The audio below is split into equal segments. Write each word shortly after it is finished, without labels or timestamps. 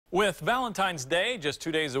With Valentine's Day just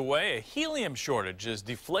 2 days away, a helium shortage is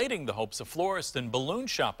deflating the hopes of florists and balloon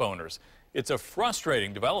shop owners. It's a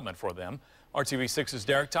frustrating development for them. RTV6's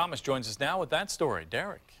Derek Thomas joins us now with that story.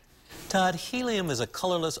 Derek. Todd, helium is a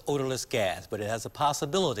colorless, odorless gas, but it has the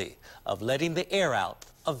possibility of letting the air out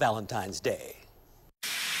of Valentine's Day.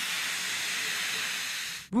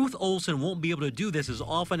 Ruth Olson won't be able to do this as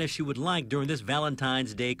often as she would like during this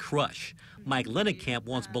Valentine's Day crush. Mike Lennekamp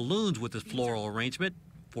wants balloons with his floral arrangement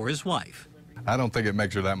for his wife. I don't think it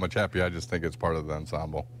makes her that much happy. I just think it's part of the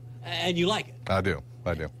ensemble. And you like it? I do.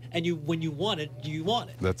 And when you want it, you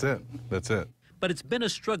want it. That's it. But it's been a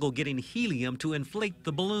struggle getting helium to inflate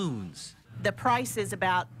the balloons. The price is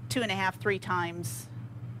about 2.5, 3 times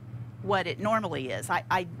what it normally is.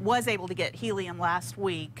 I was able to get helium last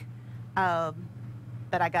week,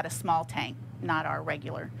 but I got a small tank, not our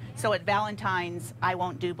regular. So at Valentine's, I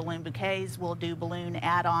won't do balloon bouquets. We'll do balloon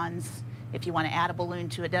add-ons. If you want to add a balloon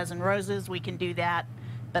to a dozen roses, we can do that,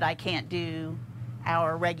 but I can't do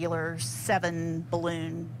our regular 7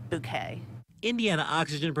 balloon bouquet. Indiana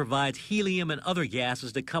Oxygen provides helium and other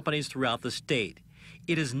gases to companies throughout the state.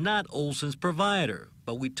 It is not Olson's provider,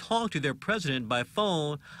 but we talked to their president by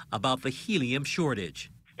phone about the helium shortage.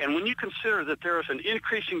 And when you consider that there is an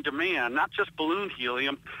increasing demand, not just balloon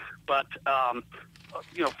helium, but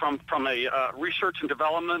from a research and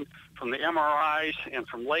development, from the MRIs and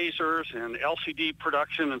from lasers and LCD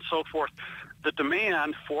production and so forth, the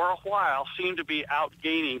demand for a while seemed to be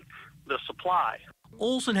outgaining the supply.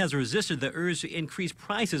 Olson has resisted the urge to increase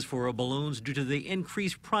prices for her balloons due to the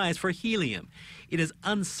increased price for helium. It is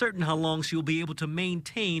uncertain how long she will be able to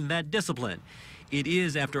maintain that discipline. It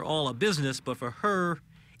is, after all, a business, but for her,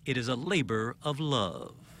 it is a labor of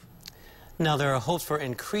love. Now, there are hopes for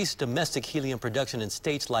increased domestic helium production in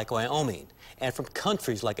states like Wyoming and from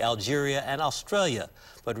countries like Algeria and Australia,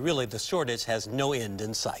 but really the shortage has no end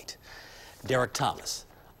in sight. Derek Thomas,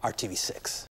 RTV6.